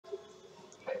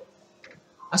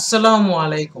Assalamu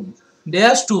alaikum.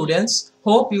 Dear students,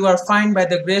 hope you are fine by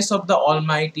the grace of the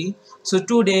Almighty. So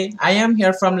today I am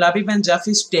here from Labib and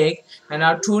Jafi's Tech, and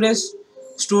our today's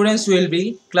students will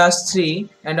be class 3,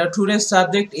 and our today's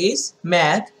subject is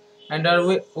math, and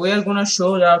we are gonna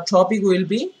show our topic will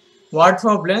be word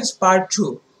problems part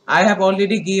 2. I have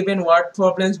already given word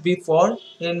problems before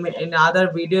in other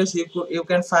videos. You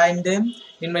can find them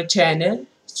in my channel.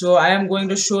 So I am going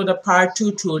to show the part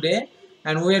 2 today,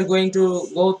 and we are going to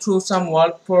go through some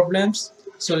word problems.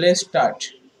 So let's start.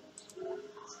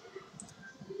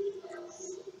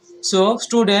 So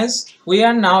students, we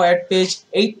are now at page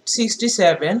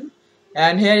 867,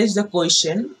 and here is the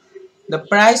question. The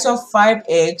price of 5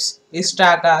 eggs is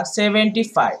taka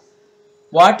 75.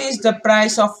 What is the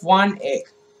price of one egg?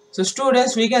 So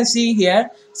students, we can see here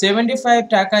 75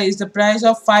 taka is the price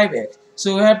of 5 eggs.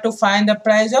 So we have to find the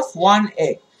price of one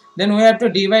egg. Then we have to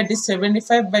divide this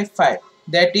 75 by 5.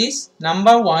 That is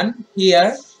number 1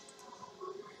 here.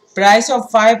 Price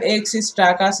of 5 eggs is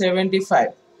taka 75.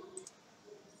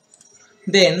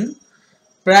 Then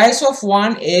price of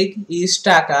one egg is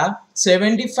taka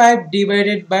 75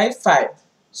 divided by 5.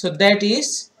 So that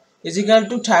is equal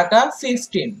to taka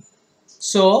 15.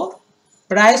 So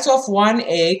price of one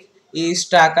egg is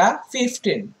taka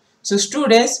 15. So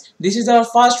students, this is our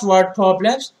first word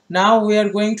problems. Now we are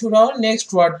going to our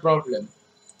next word problem.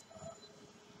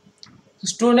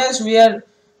 Students, we are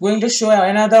going to show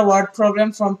another word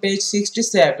problem from page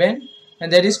 67,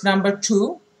 and that is number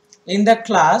 2. In the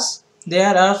class,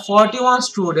 there are 41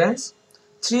 students.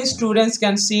 3 students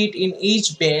can sit in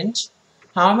each bench.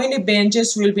 How many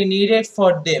benches will be needed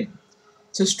for them?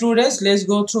 So students, let's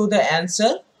go through the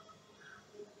answer.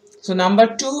 So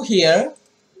number 2 here,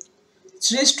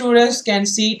 3 students can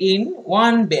sit in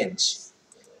one bench.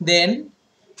 Then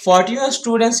 41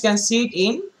 students can sit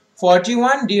in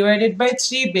 41 divided by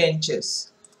 3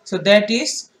 benches. So that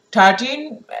is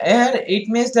 13. It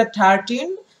means the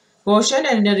 13 portion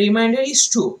and the remainder is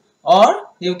 2, or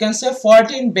you can say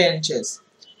 14 benches.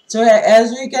 So as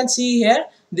we can see here,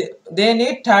 they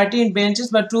need 13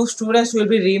 benches, but 2 students will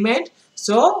be remained.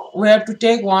 So we have to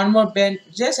take one more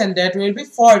benches, and that will be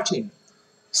 14.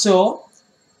 So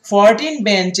 14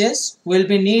 benches will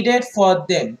be needed for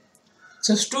them.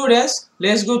 So students,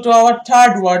 let's go to our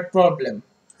third word problem.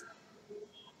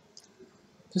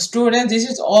 So students, this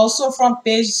is also from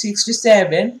page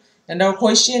 67, and our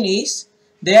question is,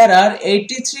 there are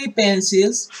 83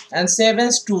 pencils and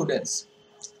 7 students.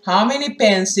 How many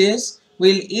pencils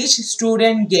will each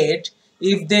student get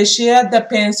if they share the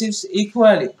pencils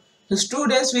equally? So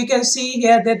students, we can see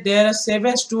here that there are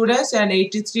 7 students and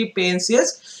 83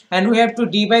 pencils, and we have to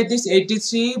divide this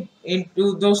 83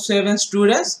 into those 7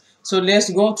 students. So let's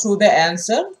go through the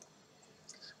answer.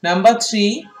 Number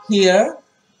 3 here,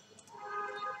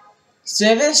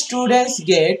 7 students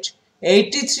get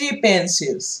 83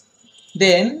 pencils.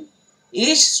 Then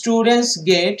each students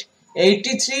get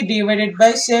 83 divided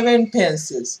by 7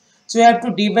 pencils. So we have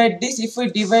to divide this. If we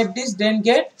divide this, then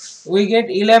we get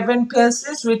 11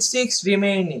 pencils with 6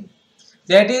 remaining.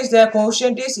 That is, the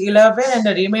quotient is 11 and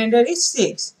the remainder is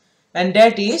 6. And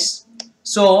that is,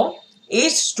 so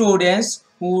each students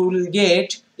will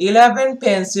get 11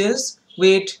 pencils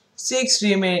with 6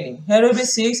 remaining. Here will be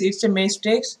 6. It's a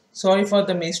mistake. Sorry for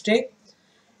the mistake.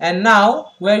 And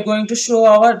now we are going to show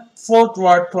our fourth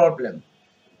word problem.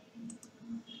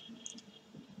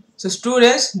 So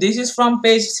students, this is from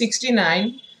page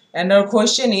 69, and our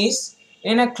question is,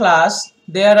 in a class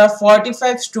there are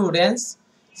 45 students.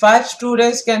 5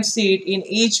 students can sit in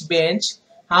each bench.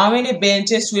 How many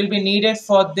benches will be needed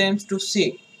for them to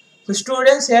sit? So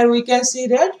students, here we can see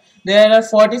that there are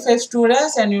 45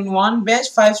 students, and in one bench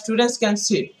 5 students can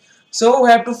sit. So we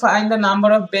have to find the number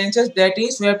of benches. That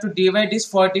is, we have to divide this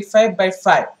 45 by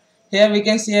 5. Here we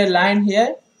can see a line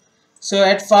here. So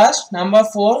at first, number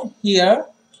 4 here,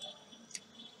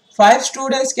 5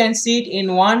 students can sit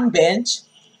in one bench.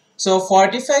 So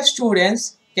 45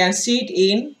 students can sit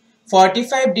in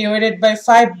 45 divided by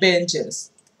 5 benches.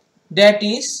 That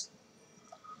is,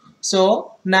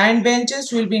 so 9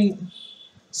 benches will be,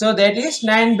 so that is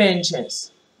 9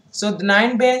 benches. So the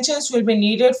 9 benches will be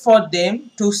needed for them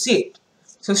to sit.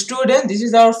 So students, this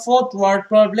is our fourth word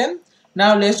problem.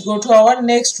 Now let's go to our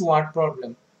next word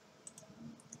problem.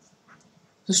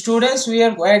 So students, we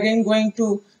are again going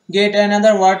to get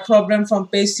another word problem from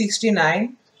page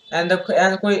 69, and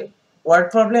the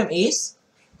word problem is,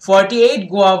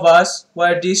 48 guavas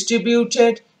were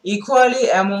distributed equally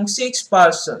among 6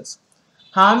 persons.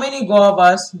 How many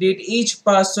guavas did each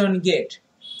person get?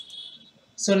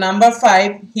 So number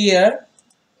 5 here,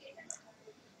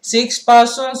 6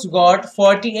 persons got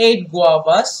 48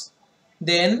 guavas.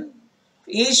 then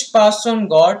each person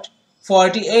got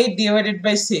 48 divided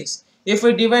by 6. If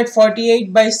we divide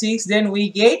 48 by 6, then we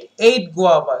get 8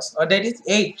 guavas, or that is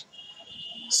 8.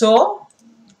 So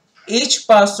each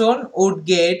person would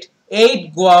get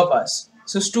 8 guavas.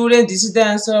 So students, this is the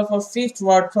answer of our fifth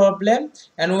word problem,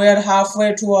 and we are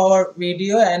halfway to our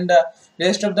video, and the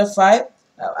rest of the 5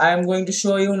 I am going to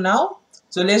show you now.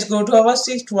 So let's go to our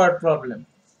sixth word problem.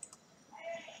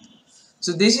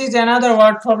 So this is another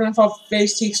word problem for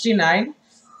page 69,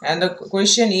 and the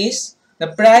question is, the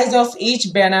price of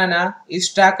each banana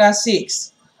is taka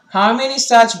 6. How many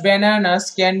such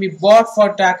bananas can be bought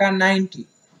for taka 90?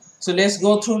 So let's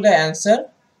go through the answer.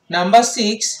 Number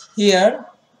 6 here,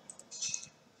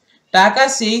 taka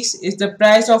 6 is the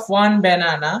price of one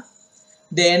banana.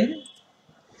 Then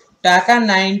taka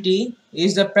 90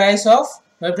 is the price of,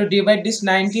 we have to divide this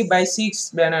 90 by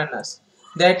 6 bananas.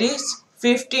 That is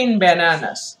 15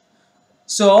 bananas.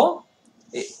 So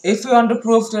if we want to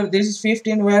prove that this is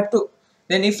 15, we have to,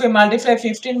 then if we multiply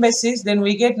 15 by 6, then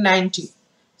we get 90.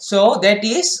 So that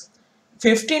is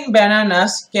 15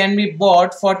 bananas can be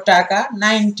bought for taka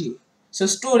 90. So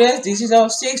students, this is our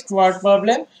sixth word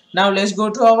problem. Now let's go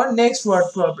to our next word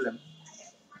problem.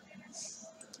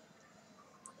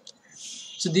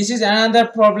 So this is another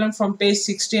problem from page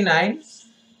 69,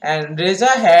 and Reza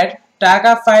had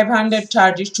taka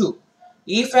 532.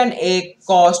 If an egg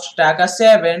cost taka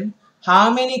 7,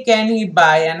 how many can he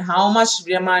buy and how much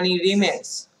money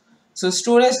remains? So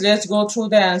students, let's go through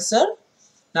the answer.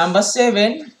 Number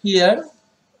 7 here,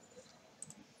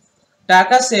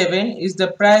 taka 7 is the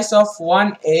price of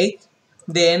one egg.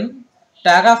 Then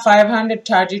taka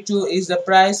 532 is the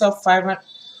price of 500.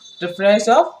 The price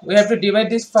of, we have to divide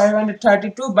this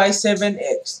 532 by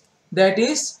 7x, that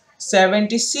is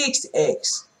 76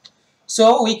 eggs.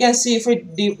 So we can see if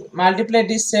we multiply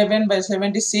this 7 by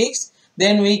 76,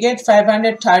 then we get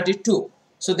 532.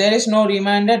 So there is no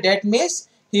remainder. That means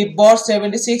he bought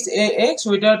 76 eggs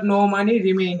without no money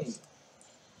remaining.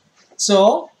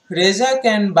 So Reza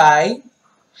can buy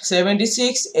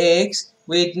 76 eggs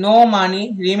with no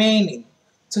money remaining.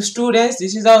 So students,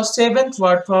 this is our seventh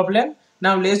word problem.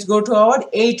 Now let's go to our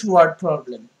eighth word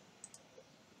problem.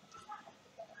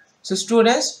 So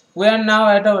students, we are now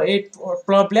at our eighth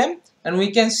problem, and we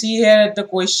can see here at the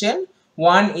question,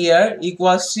 1 year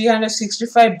equals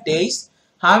 365 days.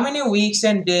 How many weeks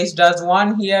and days does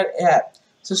 1 year have?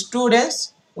 So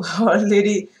students, we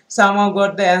already somehow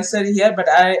got the answer here, but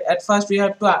at first we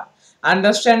have to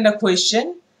understand the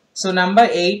question. So number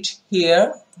 8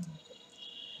 here,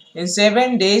 in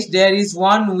 7 days there is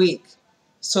 1 week.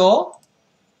 So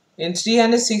in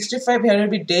 365 here will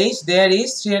be days, there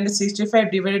is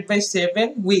 365 divided by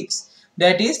 7 weeks.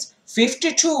 That is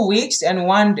 52 weeks and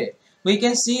 1 day. We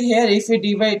can see here, if we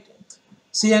divide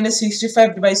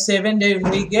 365 by 7, then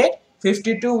we get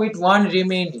 52 with 1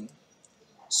 remaining.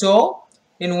 So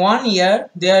in 1 year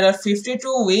there are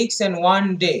 52 weeks and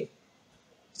 1 day.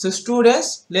 So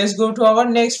students, let's go to our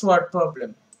next word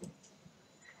problem.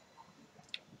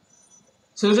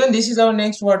 So then this is our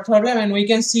next word problem, and we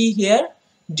can see here,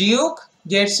 Duke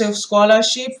gets a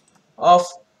scholarship of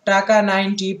taka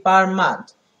 90 per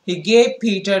month. He gave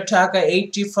Peter taka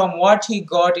 80 from what he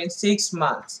got in 6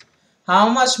 months. How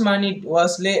much money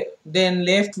was then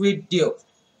left with Duke?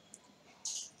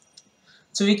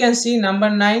 So we can see number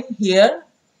 9 here.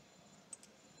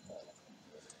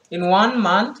 In 1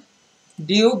 month,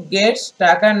 Duke gets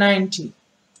taka 90.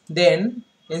 Then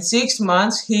in 6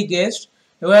 months he gets,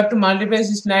 you have to multiply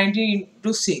this 90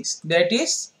 into 6. That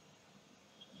is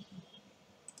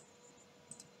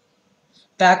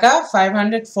taka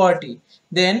 540.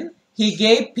 Then he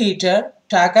gave Peter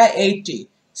taka 80.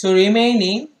 So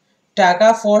remaining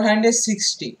taka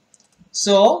 460.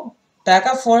 So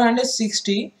taka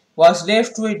 460 was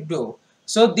left with Duke.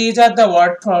 So these are the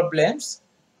word problems.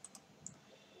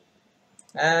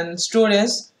 And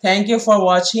students, thank you for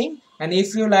watching. And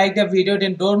if you like the video,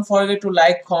 then don't forget to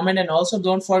like, comment, and also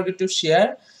don't forget to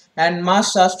share. And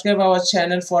must subscribe our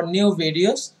channel for new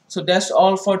videos. So that's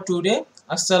all for today.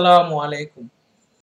 Assalamu alaikum.